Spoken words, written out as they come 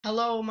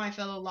Hello, my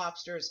fellow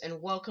lobsters,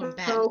 and welcome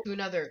back Hello. to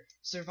another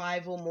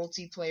survival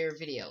multiplayer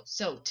video.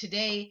 So,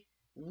 today,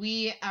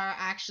 we are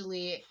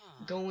actually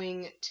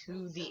going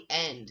to the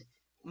end.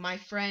 My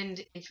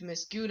friend,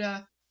 Infamous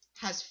Gouda,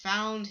 has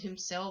found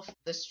himself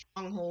the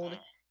stronghold.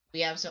 We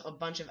have a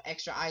bunch of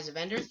extra Eyes of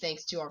Ender,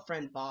 thanks to our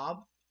friend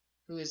Bob,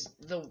 who is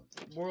the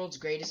world's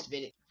greatest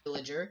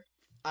villager.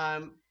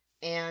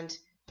 And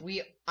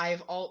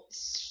I've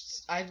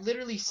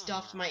literally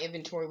stuffed my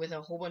inventory with a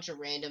whole bunch of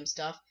random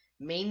stuff.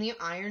 Mainly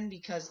iron,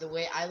 because the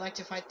way I like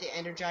to fight the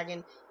Ender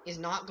Dragon is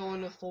not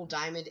going with full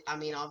diamond. I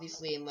mean,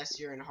 obviously, unless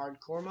you're in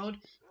hardcore mode.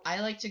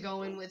 I like to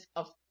go in with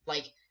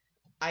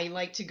I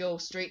like to go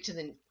straight to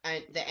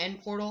the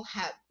end portal,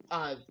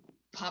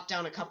 pop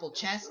down a couple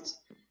chests,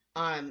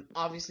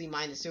 obviously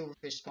mine the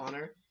silverfish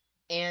spawner,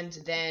 and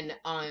then,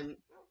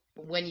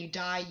 when you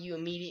die, you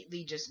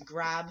immediately just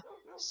grab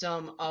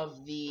some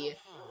of the,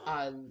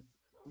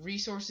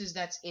 resources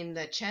that's in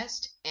the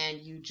chest,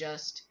 and you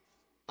just,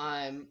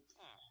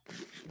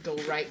 go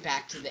right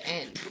back to the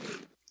end.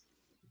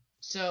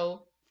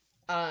 So,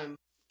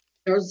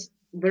 There's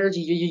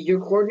your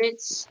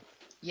coordinates.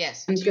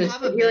 yes. I'm Do you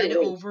have a bed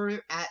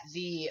over at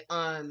the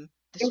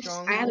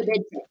stronghold? I have a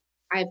bed set.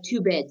 I have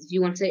 2 beds. Do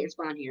you want to set your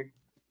spawn here?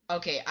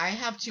 Okay, I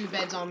have 2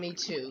 beds on me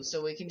too,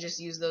 so we can just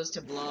use those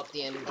to blow up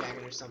the Ender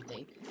Dragon or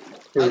something.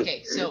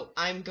 Okay, so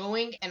I'm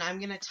going, and I'm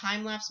gonna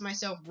time-lapse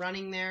myself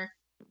running there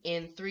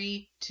in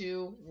 3,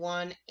 2,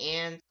 1,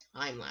 and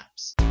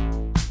time-lapse.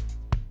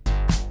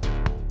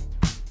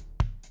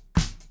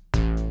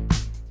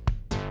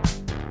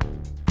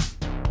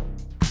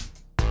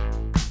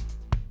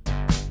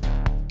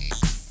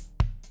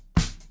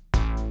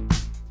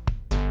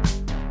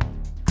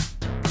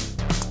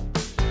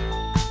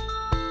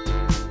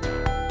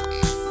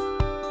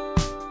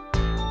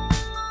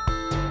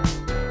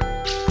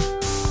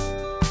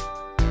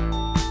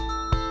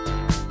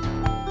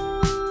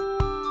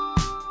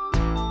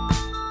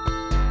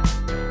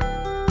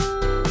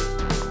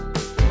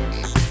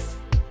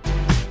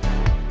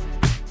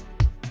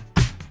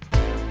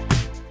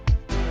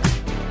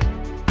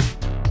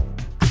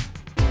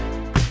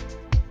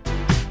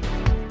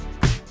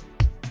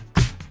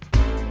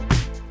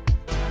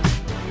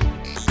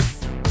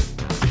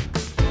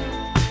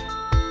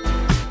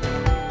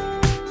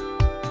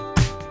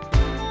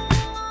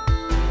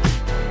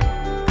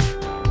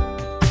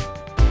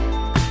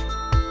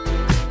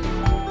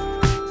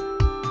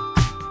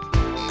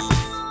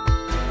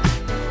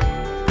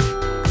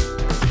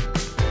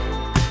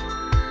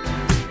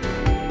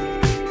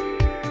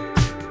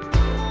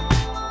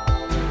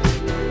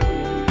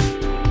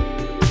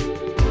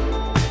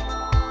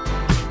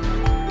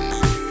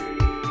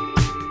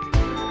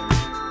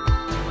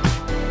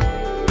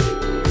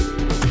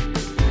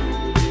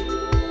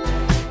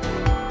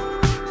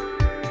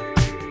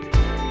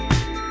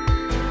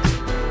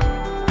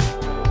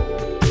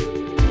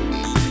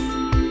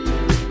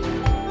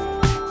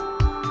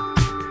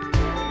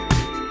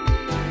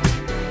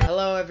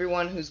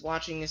 Everyone who's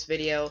watching this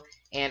video,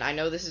 and I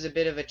know this is a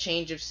bit of a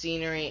change of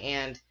scenery,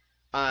 and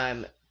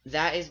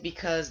that is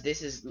because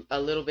this is a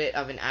little bit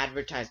of an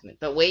advertisement.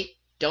 But wait,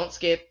 don't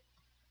skip.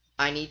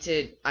 I need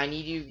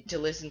you to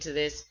listen to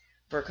this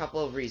for a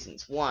couple of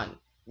reasons. One,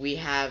 we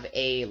have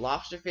a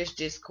Lobsterfish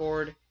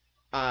Discord,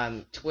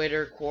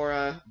 Twitter,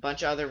 Quora, a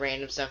bunch of other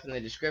random stuff in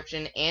the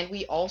description, and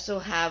we also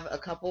have a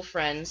couple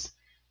friends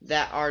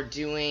that are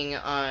doing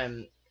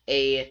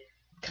a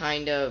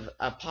kind of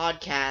a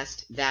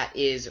podcast that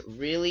is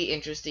really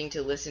interesting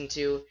to listen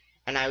to,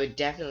 and I would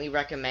definitely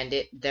recommend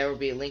it. There will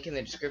be a link in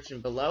the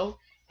description below.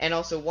 And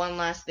also, one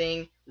last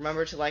thing,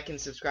 remember to like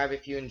and subscribe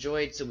if you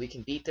enjoyed, so we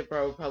can beat the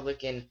Pro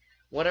Republic in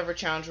whatever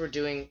challenge we're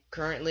doing.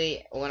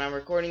 Currently, when I'm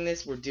recording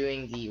this, we're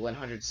doing the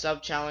 100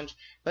 sub challenge.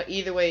 But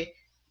either way,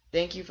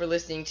 thank you for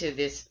listening to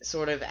this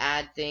sort of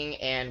ad thing,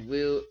 and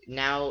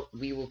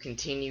we will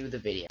continue the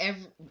video.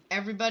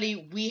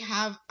 Everybody,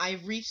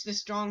 I've reached the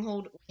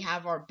stronghold. We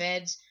have our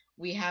beds.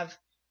 We have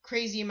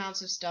crazy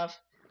amounts of stuff.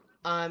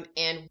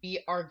 And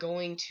we are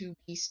going to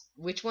be.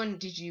 Which one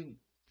did you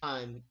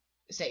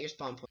set your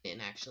spawn point in,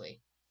 actually?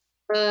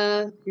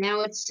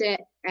 Now it's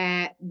set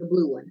at the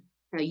blue one.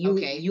 Now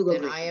you go.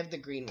 Then I have the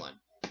green one.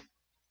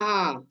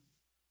 Ah.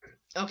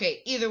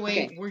 Okay. Either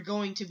way, we're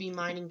going to be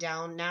mining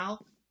down now.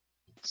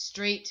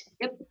 Straight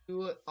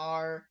to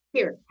our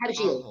have a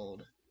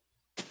shield.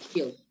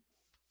 Shield.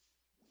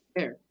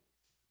 There.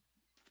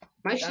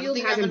 My shield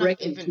has a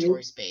brick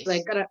inventory space. So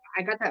I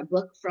got that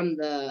book from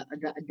the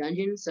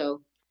dungeon,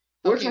 so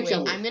okay, wait,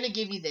 I'm gonna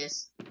give you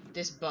this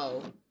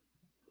bow.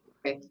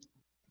 Okay.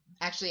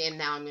 Actually, and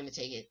now I'm gonna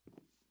take it.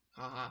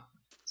 Haha.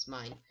 It's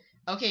mine.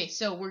 Okay,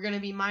 so we're gonna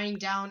be mining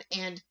down,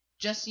 and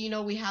just so you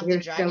know, we have the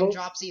Dragon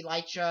Dropsy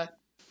Elytra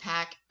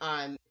pack.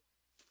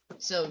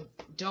 So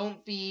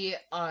don't be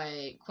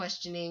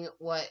questioning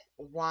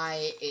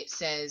why it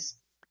says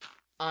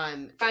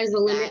sky's the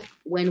limit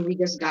when we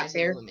just got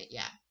there. Limit,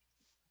 yeah.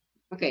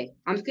 Okay,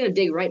 I'm just gonna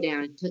dig right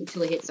down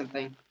until I hit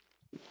something.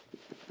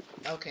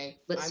 Okay.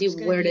 Let's see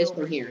where it is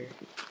from here.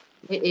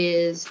 It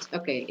is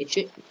okay.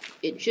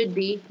 It should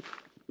be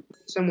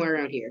somewhere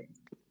around here.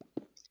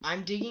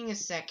 I'm digging a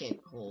second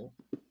hole.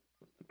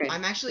 Okay.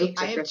 I'm actually,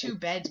 Oops, I have 2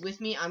 beds with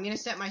me. I'm gonna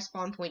set my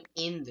spawn point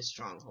in the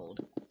stronghold.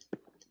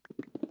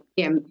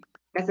 Yeah,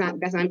 that's not.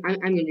 I'm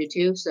gonna do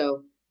too.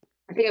 So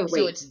I think I would wait.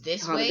 So it's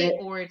this way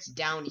or it's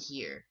down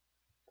here.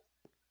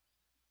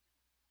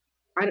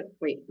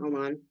 Wait. Hold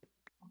on.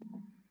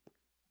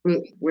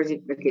 Where's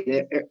it? Okay,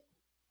 there.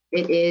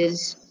 It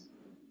is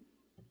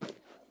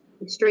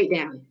straight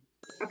down.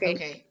 Okay.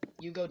 Okay,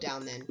 you go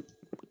down then.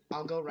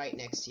 I'll go right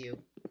next to you.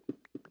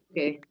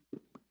 Okay.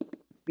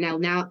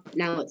 Now,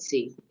 let's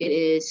see. It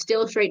is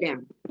still straight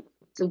down.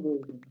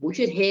 So we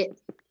should hit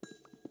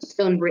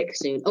stone brick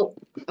soon. Oh,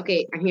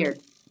 okay. I'm here.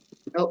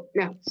 Oh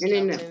no.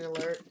 Skeleton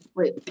alert.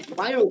 Wait.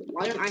 Why don't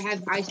I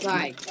have I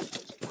spy?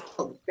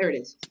 Oh, there it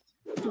is.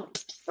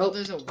 Oh,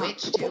 there's a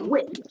witch too.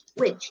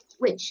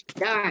 Witch.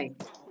 Die.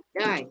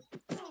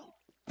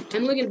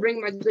 I'm looking to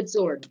bring my good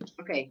sword.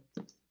 Okay.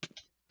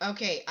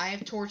 Okay, I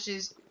have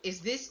torches. Is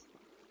this...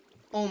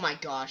 Oh my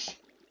gosh.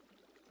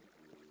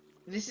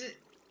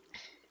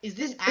 Is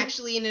this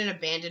actually in an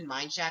abandoned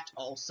mineshaft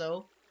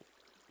also?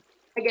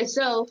 I guess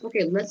so.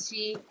 Okay, let's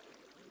see.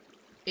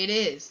 It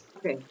is.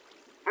 Okay.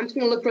 I'm just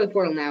gonna look for the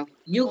portal now.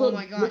 You go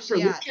my gosh, look for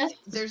yeah. chests?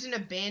 There's an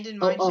abandoned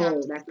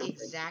mineshaft that's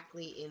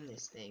exactly in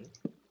this thing.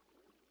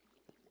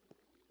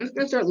 I'm just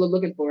gonna start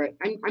looking for it.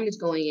 I'm just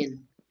going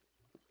in.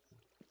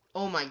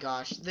 Oh my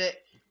gosh. The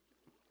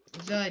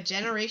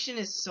generation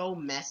is so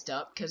messed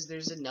up because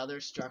there's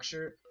another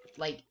structure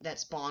like that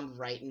spawned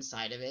right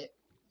inside of it.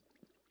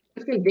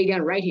 I'm just gonna dig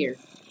down right here.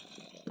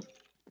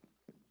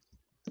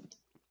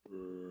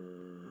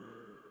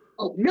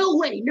 Oh, no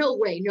way.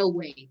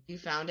 You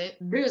found it?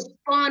 There's a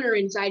spawner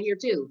inside here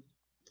too.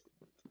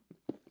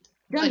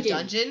 Dungeon. A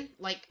dungeon?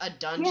 Like a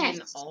dungeon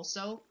yes.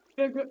 Also?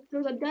 There's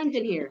a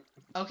dungeon here.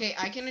 Okay,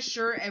 I can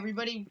assure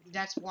everybody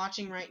that's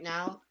watching right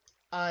now,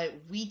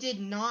 we did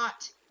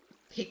not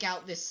pick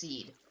out this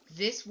seed.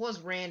 This was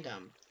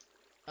random.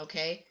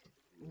 Okay?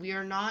 We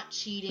are not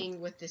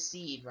cheating with the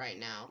seed right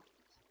now.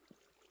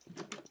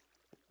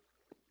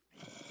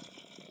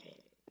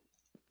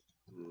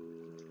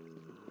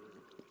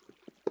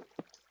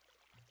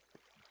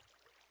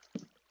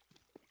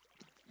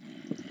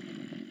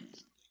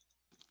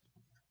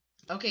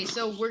 Okay,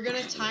 so we're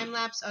gonna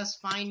time-lapse us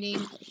finding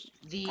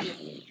the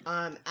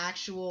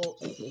actual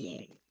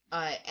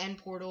end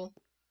portal.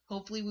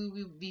 Hopefully we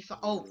will be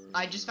oh,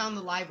 I just found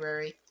the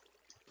library.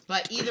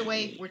 But either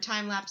way, we're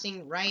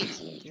time-lapsing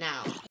right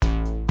now.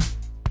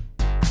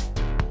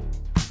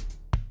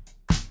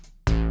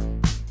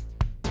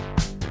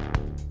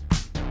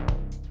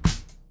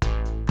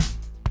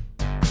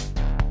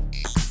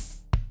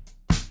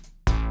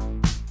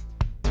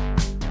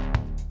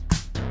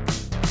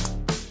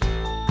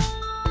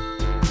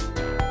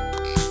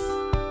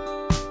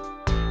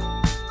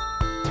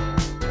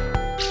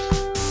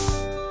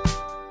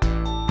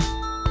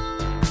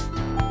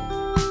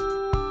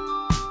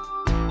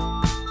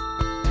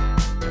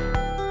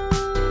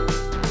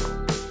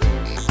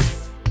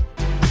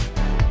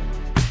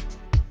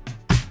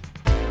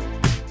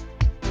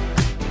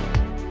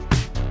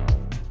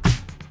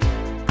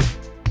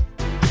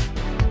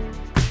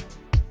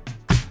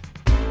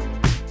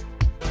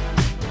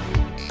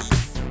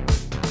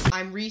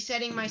 I'm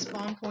resetting my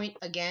spawn point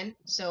again,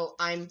 so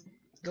I'm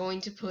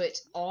going to put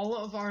all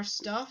of our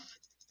stuff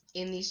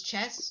in these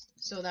chests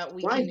so that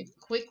we can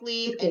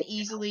quickly and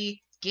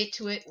easily get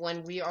to it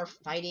when we are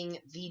fighting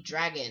the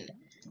dragon.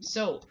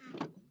 So,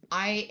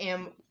 I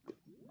am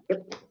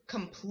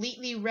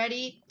completely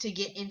ready to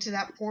get into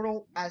that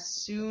portal as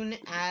soon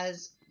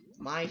as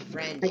my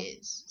friend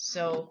is.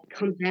 So,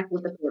 come back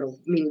with the portal.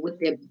 I mean, with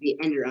the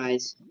ender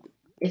eyes.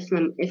 If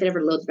it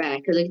ever loads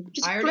back, because it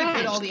just I already crashed.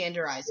 put all the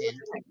ender eyes in.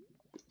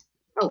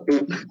 Oh.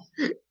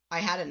 I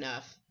had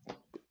enough.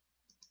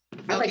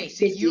 I okay,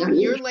 so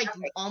you're like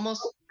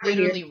almost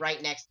literally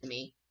right next to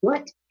me.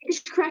 What? It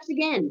just crashed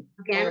again.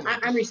 Okay,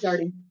 I'm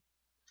restarting.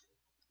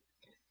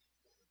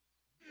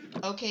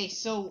 Okay,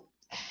 so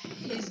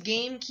his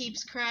game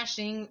keeps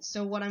crashing,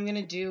 so what I'm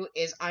gonna do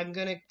is I'm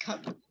gonna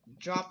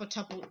drop a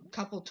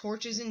couple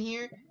torches in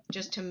here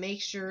just to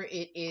make sure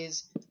it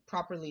is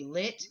properly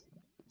lit.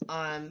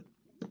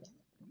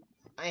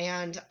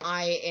 And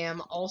I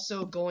am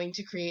also going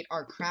to create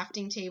our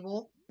crafting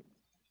table,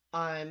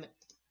 and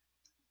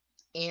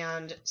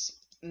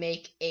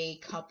make a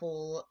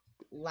couple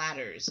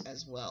ladders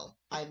as well.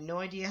 I have no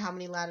idea how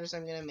many ladders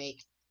I'm gonna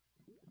make,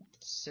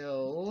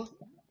 so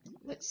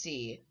let's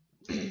see.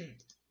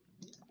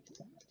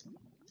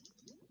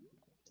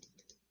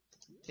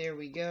 There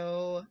we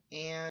go,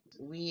 and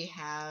we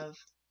have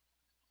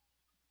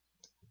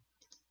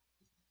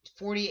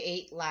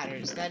 48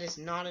 ladders. That is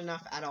not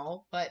enough at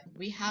all, but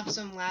we have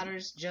some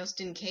ladders just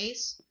in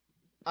case.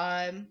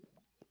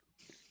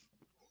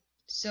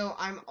 So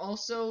I'm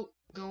also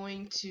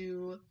going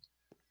to...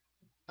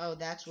 Oh,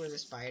 that's where the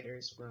spider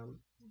is from,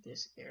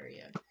 this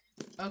area.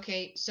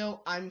 Okay,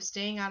 so I'm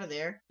staying out of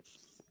there.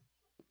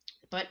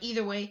 But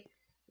either way,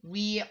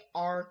 we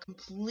are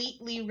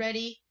completely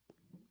ready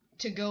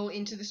to go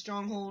into the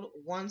stronghold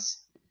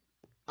once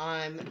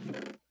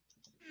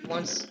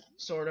once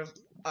sort of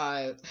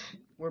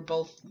we're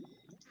both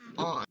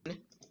on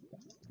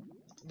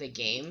the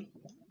game,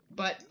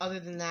 but other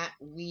than that,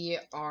 we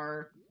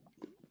are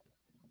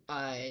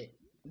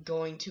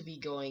going to be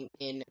going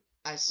in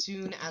as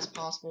soon as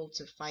possible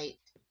to fight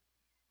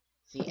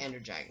the Ender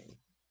Dragon.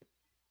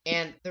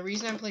 And the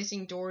reason I'm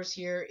placing doors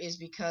here is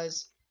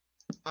because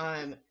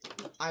I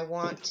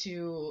want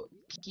to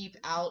keep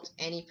out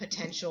any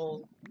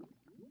potential,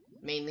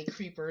 mainly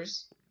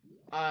creepers,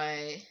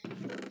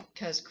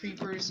 because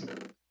creepers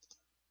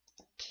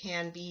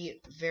can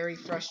be very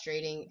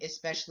frustrating,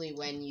 especially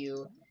when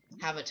you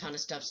have a ton of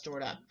stuff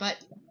stored up. But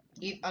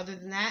other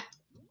than that,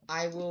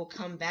 I will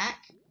come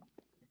back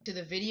to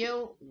the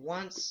video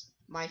once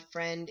my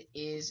friend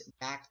is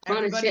back.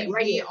 Everybody,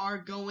 we are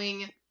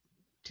going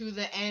to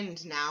the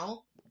end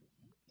now.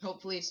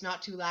 Hopefully it's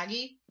not too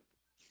laggy.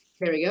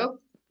 There we go.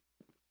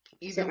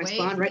 Either way,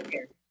 spawn right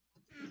there.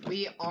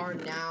 We are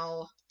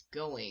now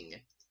going.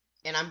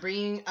 And I'm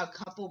bringing a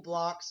couple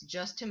blocks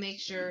just to make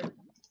sure.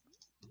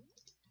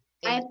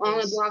 I have all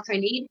the blocks I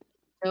need,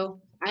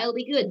 so I'll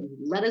be good.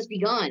 Let us be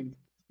gone.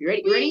 You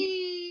ready? You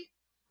ready?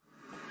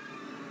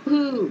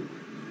 Woohoo!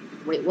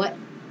 Wait, what?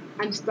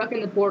 I'm stuck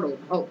in the portal.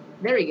 Oh,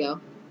 there we go.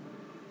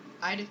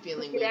 I had a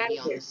feeling we'd be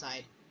on the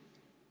side.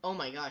 Oh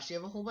my gosh, you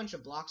have a whole bunch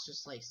of blocks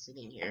just like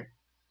sitting here.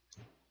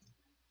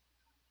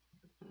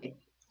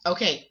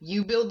 Okay,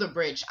 you build the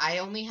bridge. I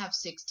only have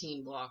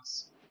 16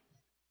 blocks.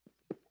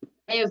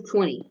 I have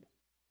 20.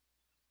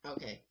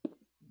 Okay.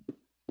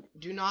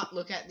 Do not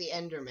look at the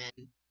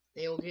Endermen.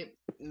 They will get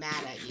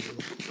mad at you.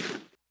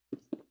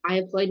 I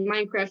have played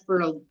Minecraft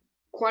for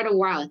quite a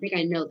while. I think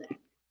I know that.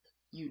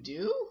 You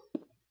do?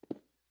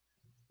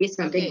 Yes,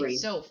 I'm big brain.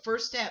 So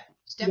first step.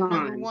 Step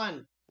number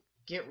 1.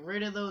 Get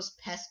rid of those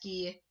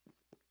pesky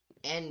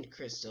end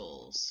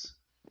crystals.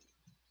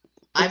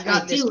 I've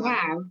got this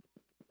one.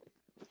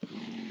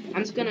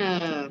 I'm just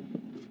gonna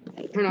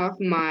turn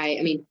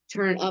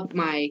up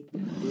my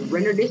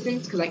render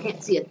distance because I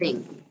can't see a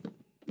thing.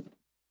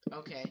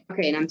 Okay.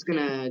 Okay, and I'm just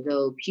gonna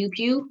go pew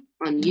pew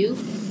on you.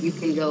 You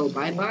can go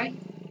bye bye.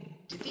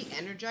 Did the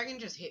Ender Dragon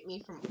just hit me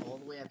from all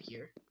the way up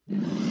here?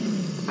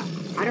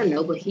 I don't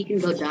know, but he can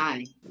go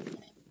die.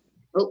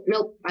 Oh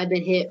nope, I've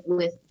been hit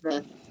with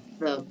the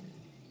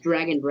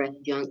dragon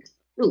breath junk.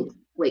 Ooh,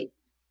 wait.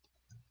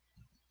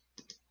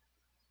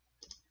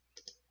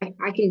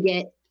 I can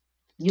get.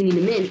 You need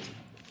a mint.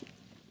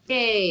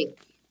 Yay!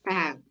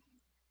 I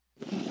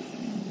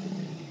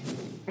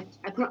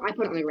put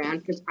it on the ground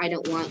because I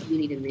don't want you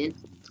need a mint.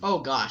 Oh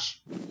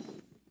gosh.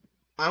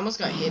 I almost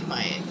got hit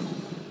by it.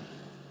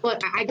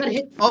 But I got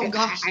hit. Oh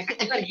gosh. I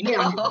got hit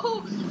on.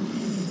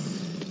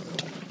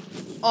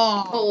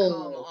 Oh,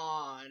 come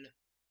on.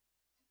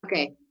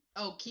 Okay.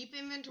 Oh, keep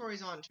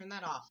inventories on. Turn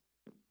that off.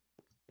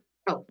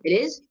 Oh, it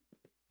is?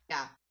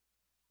 Yeah.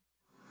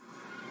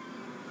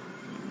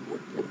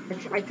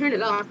 I turned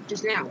it off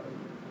just now.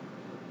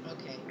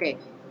 Okay. Okay.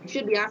 It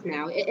should be off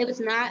now. If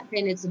it's not,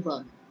 then it's a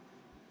bug.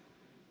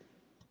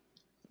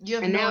 You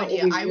have no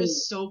idea. I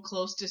was so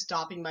close to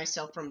stopping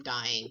myself from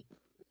dying.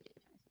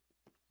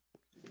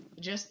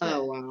 Just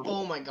oh wow.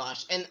 Oh my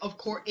gosh. And of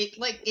course it's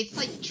like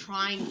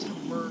trying to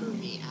murder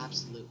me,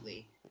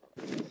 absolutely.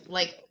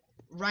 Like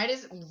right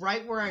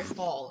where I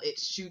fall, it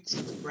shoots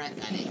its breath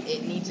at it.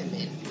 It needs a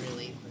mint,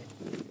 really. But...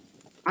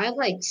 I have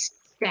like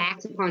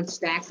stacks upon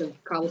stacks of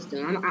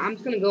cobblestone. I'm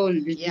just gonna go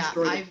and just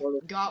destroy the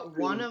portal. I've got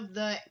one of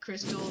the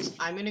crystals.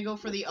 I'm gonna go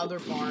for the other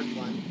barred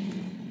one.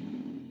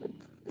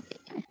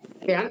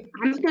 Okay,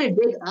 I'm just gonna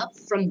dig up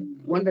from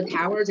one of the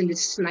towers and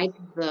just snipe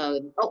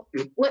the. Oh,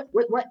 what?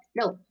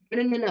 No.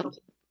 No.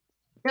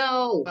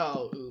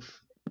 Oh,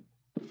 oof.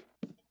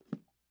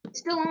 It's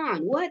still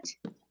on. What?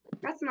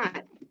 That's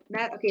not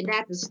that. Okay,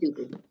 that's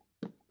stupid.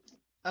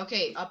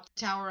 Okay, up the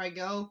tower I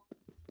go.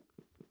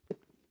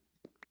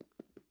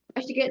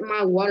 I should get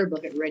my water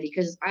bucket ready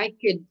because I'd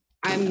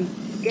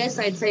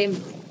say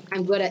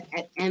I'm good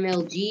at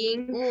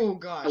MLGing. Oh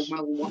gosh.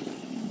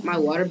 My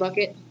water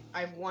bucket.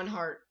 I have 1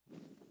 heart.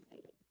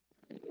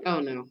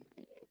 Oh no.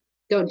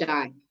 Don't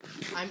die.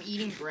 I'm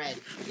eating bread.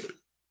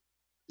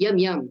 Yum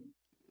yum.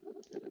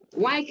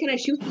 Why can I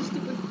shoot this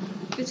stupid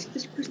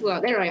this crystal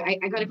out? There, I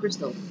got a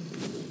crystal.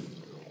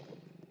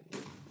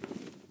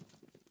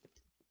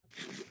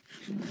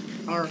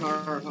 Har.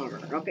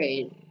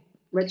 Okay.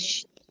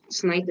 Let's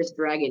snipe this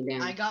dragon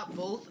down. I got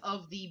both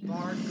of the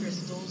barred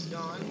crystals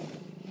gone.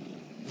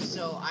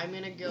 So I'm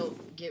gonna go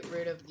get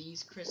rid of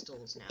these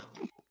crystals now.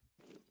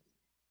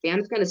 Yeah, I'm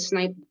just gonna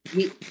snipe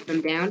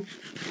them down.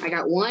 I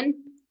got one.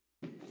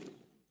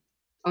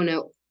 Oh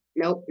no.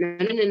 Nope.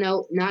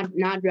 No.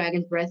 Not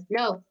dragon's breath.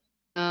 No.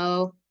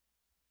 Oh,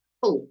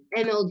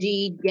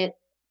 MLG, get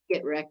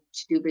wrecked,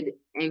 stupid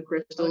end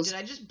crystals. Oh, did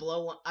I just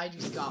blow one? I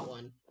just got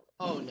one.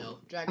 Oh no,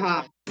 dragon's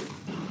breath.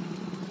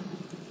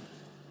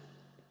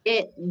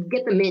 Get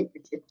the mint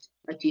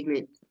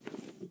achievement.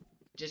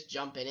 Just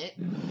jump in it?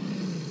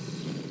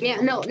 Yeah,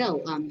 no.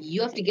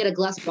 You have to get a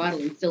glass bottle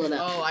and fill it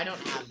up. Oh, I don't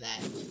have that.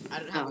 I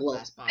don't have a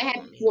glass bottle. I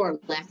had 4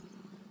 left.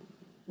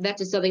 that's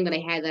just something that I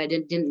had that I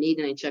didn't need,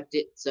 and I chucked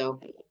it. So,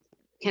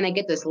 can I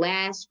get these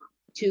last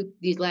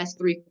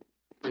 3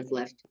 ones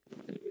left?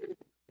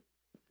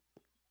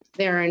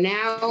 There are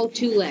now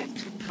 2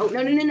 left. Oh,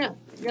 no, no, no, no.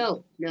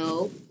 No,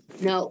 no,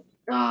 no.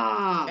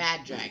 Ah!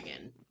 Bad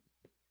dragon.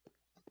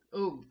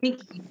 Ooh.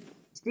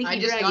 Stinky I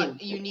just dragon.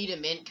 got. You need a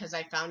mint because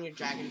I found your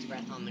dragon's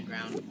breath on the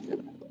ground.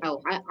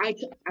 Oh, I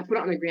put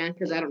it on the ground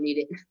because I don't need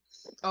it.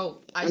 Oh,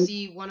 I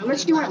see one of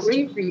Unless the you want last.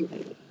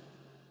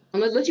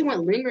 unless you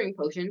want lingering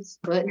potions,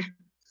 but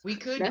We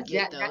could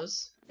get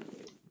those.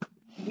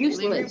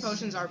 Useless. Lingering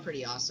potions are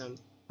pretty awesome.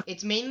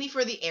 It's mainly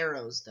for the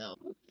arrows, though.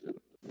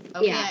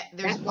 Okay, yeah,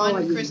 there's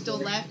one crystal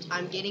left.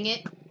 I'm getting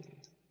it.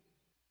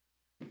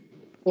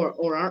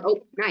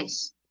 Oh,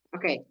 nice.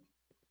 Okay.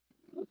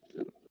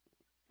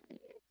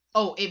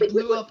 Oh, it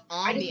blew up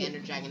on the Ender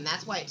Dragon.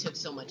 That's why it took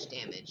so much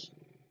damage.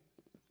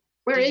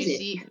 Where Did is you it?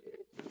 see?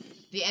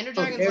 The Ender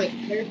Dragon's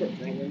there's the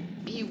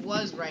dragon. He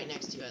was right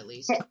next to you, at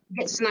least.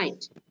 Get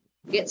sniped.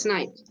 Get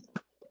sniped.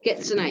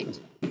 Get sniped.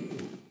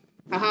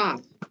 Haha.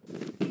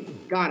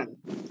 Got him.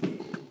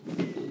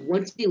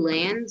 Once he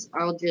lands,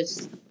 I'll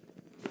just...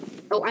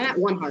 Oh, I'm at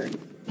 1 heart.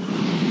 I'm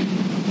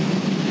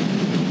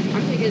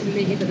gonna get as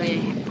many hits as I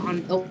am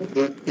on... Oh.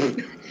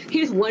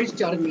 He just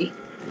one-shotted me.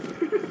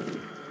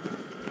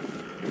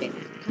 Okay,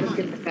 let's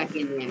get the back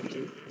in the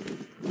action.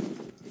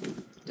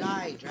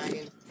 Die,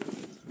 dragon.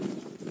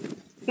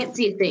 Can't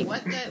see a thing.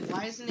 What the?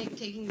 Why isn't it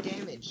taking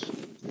damage?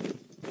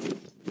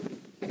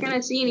 I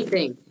can't see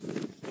anything.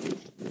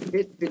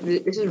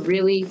 This is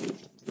really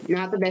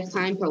not the best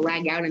time to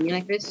lag out on me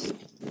like this.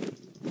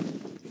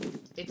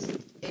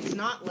 It's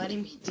not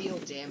letting me deal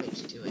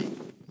damage to it.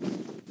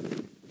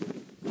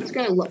 I'm just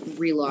gonna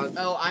relog.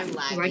 Oh, I'm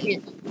lagging. I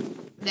can't.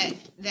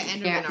 The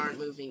Endermen aren't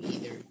moving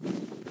either.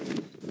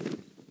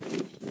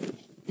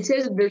 It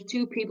says there's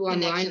 2 people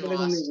online, but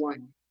there's only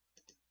 1.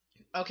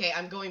 Okay,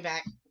 I'm going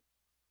back.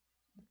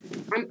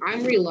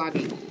 I'm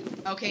relogging.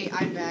 Okay,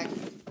 I'm back.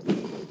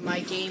 My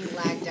game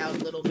lagged out a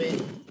little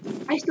bit.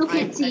 I still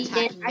can't see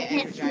it. I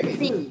can't see the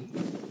thing.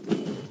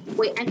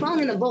 Wait, I'm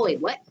falling in the void.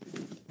 What?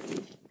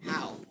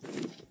 How?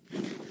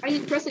 I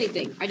didn't press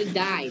anything. I just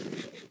died.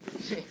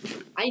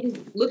 I just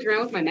looked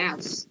around with my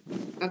mouse.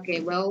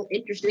 Okay, well,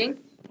 interesting.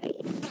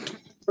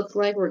 Looks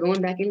like we're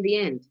going back in the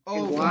end.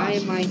 Oh, and why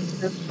am I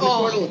stuck in the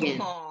portal again?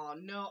 Oh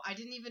no, I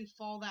didn't even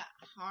fall that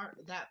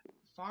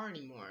far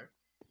anymore.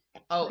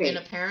 Oh, okay. And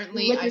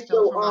apparently I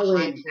fell from a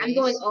high place. I'm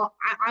going all.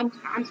 I'm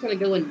just gonna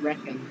go and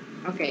wreck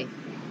him. Okay.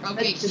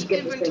 Okay, keep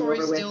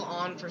inventory still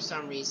on for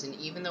some reason,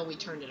 even though we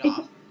turned it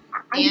off.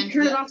 I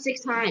turned it off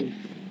 6 times.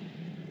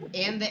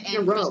 And the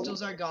end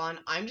crystals are gone.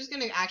 I'm just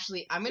gonna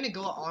I'm gonna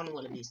go on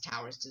one of these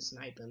towers to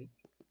snipe him.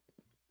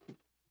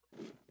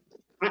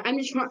 I'm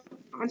just gonna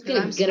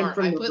get him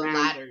from the ground. I put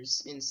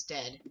ladders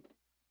instead.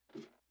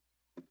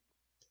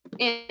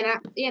 And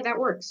yeah, that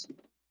works.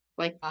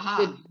 Like, aha.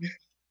 Good.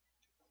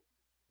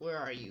 Where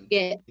are you?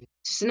 Get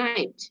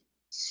sniped,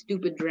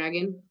 stupid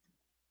dragon.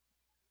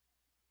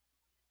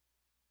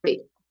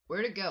 Wait.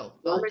 Where'd it go?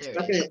 Oh, there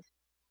it is.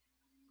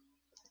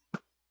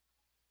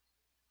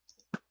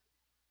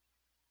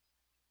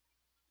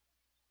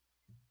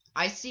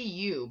 I see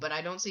you, but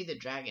I don't see the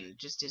dragon. It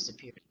just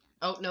disappeared.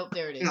 Oh, nope,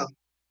 there it is. Oh.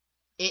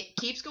 It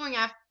keeps going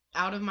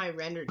out of my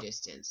render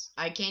distance.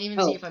 I can't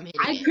even see if I'm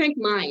hitting it. Cranked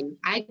mine.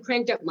 I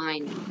cranked up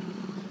mine.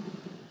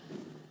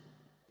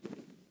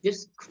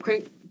 Just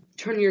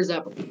turn yours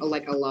up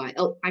like a lot.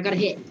 Oh, I got a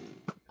hit.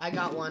 I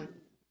got one.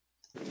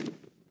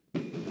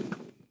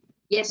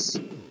 Yes.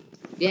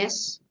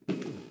 Yes.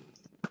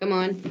 Come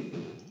on.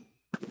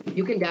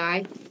 You can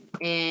die.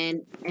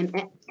 And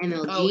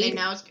MLG. Oh, and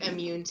now it's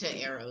immune to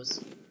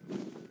arrows.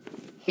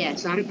 Yeah,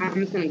 so I'm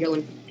just gonna go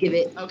and give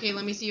it. Okay,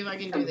 let me see if I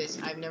can do this.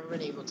 I've never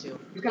been able to. I'm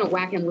just gonna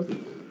whack him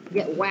with.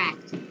 Get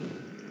whacked.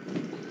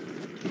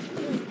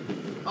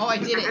 Oh, I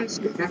did it. I'm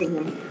smacking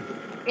him.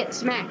 Get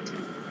smacked.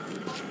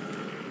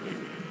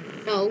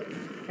 No,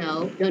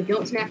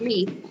 don't smack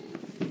me.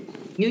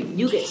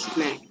 You get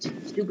smacked,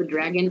 stupid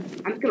dragon.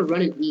 I'm just gonna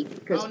run and eat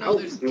because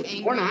there's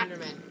angry or not.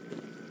 Enderman.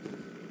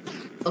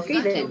 Okay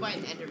Got then. killed by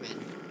an Enderman.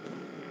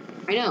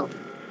 I know.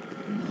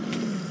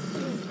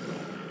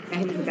 I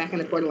hit the back in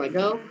the portal. I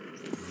go.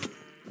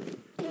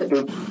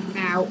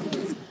 Ow!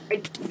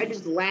 I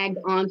just lagged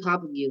on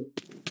top of you.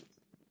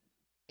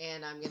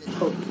 And I'm gonna.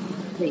 Oh,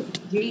 wait,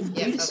 did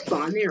you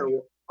spawn there?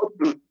 Or...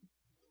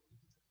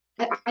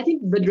 I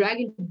think the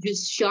dragon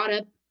just shot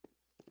up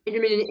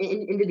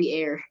Enderman into the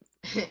air.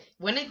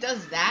 When it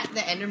does that,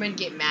 the Endermen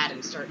get mad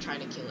and start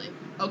trying to kill it.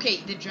 Okay,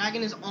 the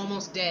dragon is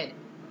almost dead.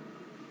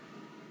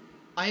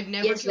 I've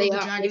never killed the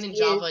dragon in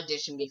Java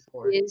Edition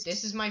before.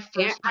 This is my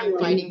first time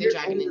fighting the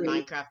dragon in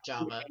Minecraft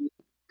Java.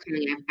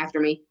 Coming after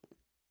me.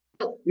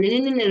 Oh,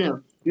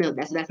 no. No,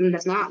 that's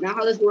not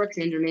how this works,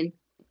 Enderman.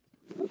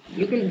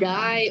 You can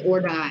die or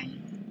die.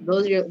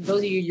 Those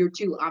are your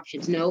 2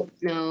 options. No.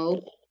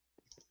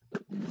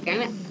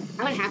 Okay, I'm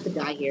gonna have to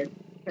die here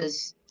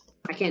because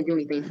I can't do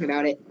anything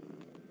about it.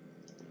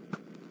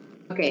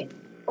 Okay.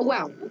 Oh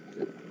wow.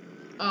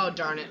 Oh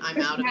darn it!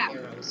 I'm out of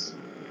arrows.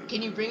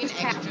 Can you bring an Just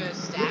tap. extra Look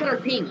stack? at our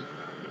ping.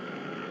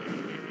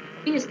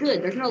 Ping is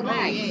good. There's no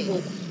lag. yay.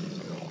 Well,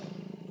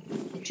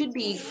 it should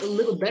be a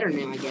little better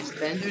now, I guess,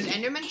 Ben. There's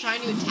Endermen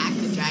trying to attack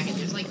the dragon.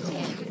 There's like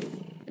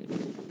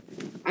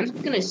 10. I'm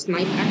just gonna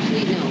snipe.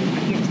 Actually, no.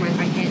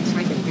 I can't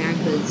snipe it down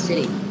to the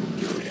city.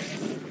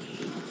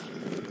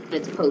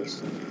 Let's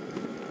post.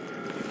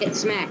 Get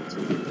smacked.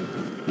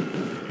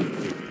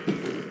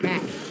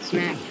 Smack,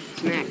 smack,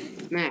 smack,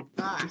 smack.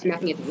 Ah. I'm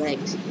smacking its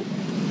legs.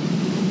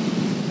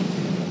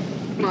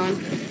 Come on,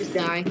 just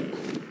die.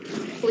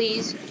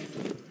 Please.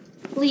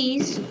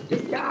 Please,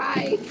 just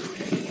die.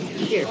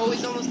 Here. Oh,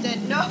 he's almost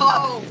dead.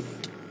 No!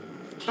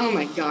 Oh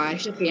my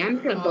gosh. Okay, I'm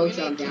just gonna bow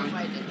shot him down.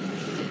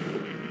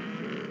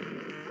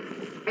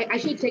 I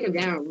should take him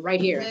down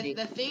right here, I think.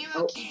 The thing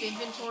about keep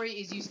inventory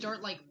is you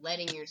start, like,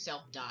 letting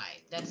yourself die.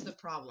 That's the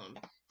problem.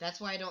 That's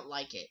why I don't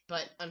like it.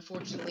 But,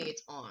 unfortunately,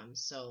 it's on,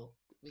 so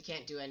we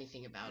can't do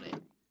anything about it.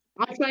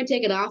 I'll try and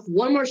take it off.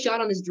 One more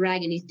shot on this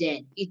dragon. He's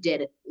dead. He's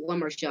dead. One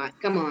more shot.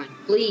 Come on.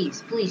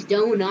 Please. Please,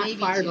 do not Maybe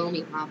fireball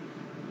me off.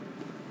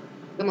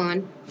 Come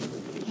on.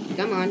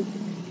 Come on.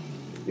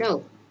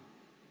 No.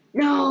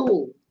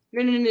 No!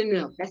 No, no, no,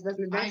 no. That's not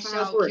how it works. I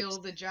shall kill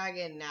the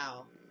dragon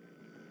now.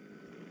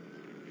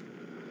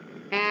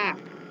 Ah.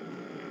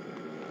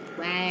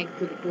 Lag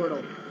to the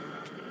portal.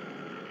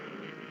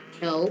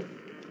 No.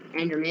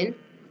 Enderman.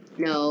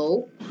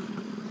 No.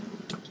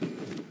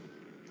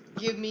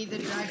 Give me the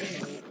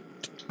dragon.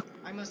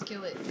 I must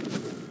kill it.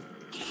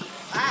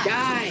 Ah!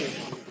 Die!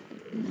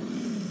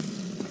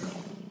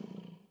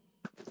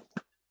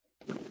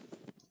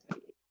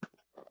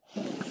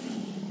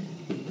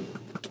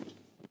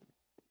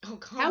 Oh,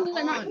 come How did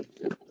I not on.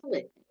 kill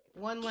it?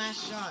 One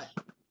last shot.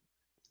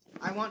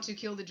 I want to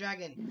kill the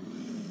dragon.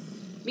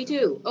 Me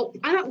too. Oh,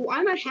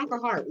 I'm at half a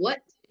heart. What?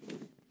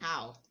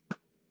 How?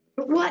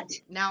 What?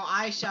 Now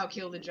I shall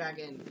kill the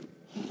dragon.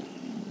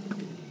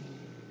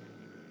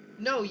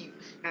 No, you...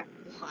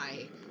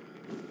 Why?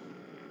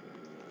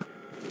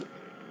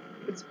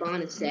 The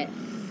spawn is set.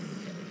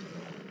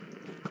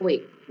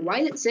 Wait, why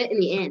is it set in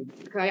the end?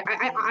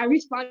 I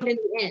respawned in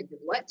the end.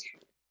 What?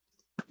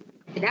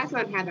 That's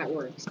not how that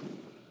works.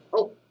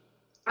 Oh,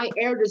 I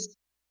air just...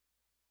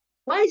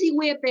 Why is he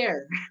way up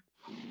there?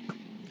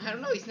 I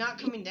don't know, he's not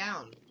coming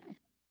down.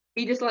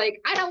 He just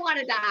like, I don't want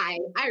to die.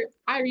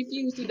 I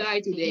refuse to die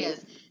today.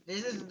 Yes,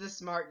 this is the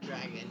smart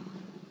dragon.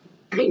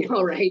 I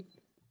know, right?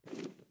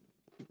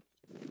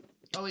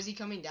 Oh, is he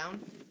coming down?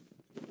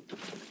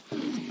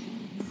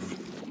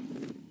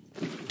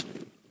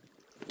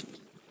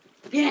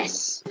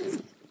 Yes!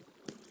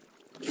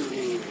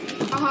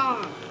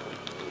 Ah!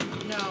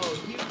 No,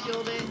 you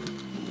killed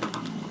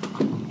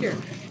it. Here,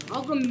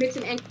 I'll go mix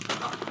an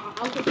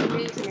I'll go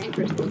mix an end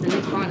crystals and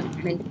then spawn him,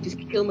 and then just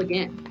kill him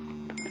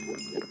again.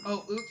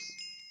 Oh, oops.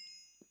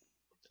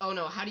 Oh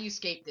no, how do you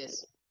escape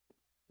this?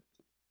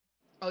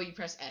 Oh, you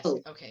press S. Oh.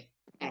 Okay.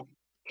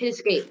 Hit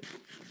escape.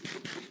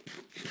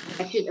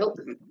 I should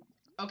open.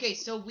 Okay,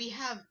 so we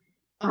have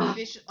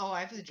official. Oh,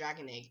 I have the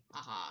dragon egg.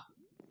 Aha.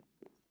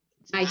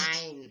 It's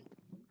Nice. mine.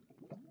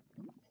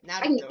 Now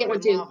I can to get throw one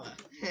in too. lava.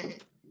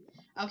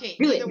 Okay,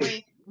 Do either it.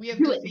 way, we have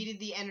Do it. defeated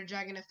the Ender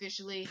Dragon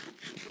officially,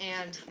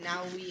 and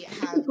now we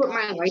have Put got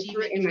my the lighter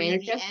achievement in my free inner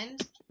the chest.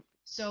 end.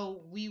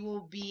 So we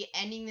will be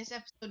ending this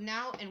episode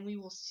now, and we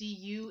will see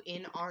you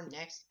in our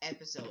next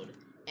episode.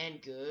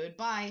 And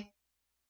goodbye.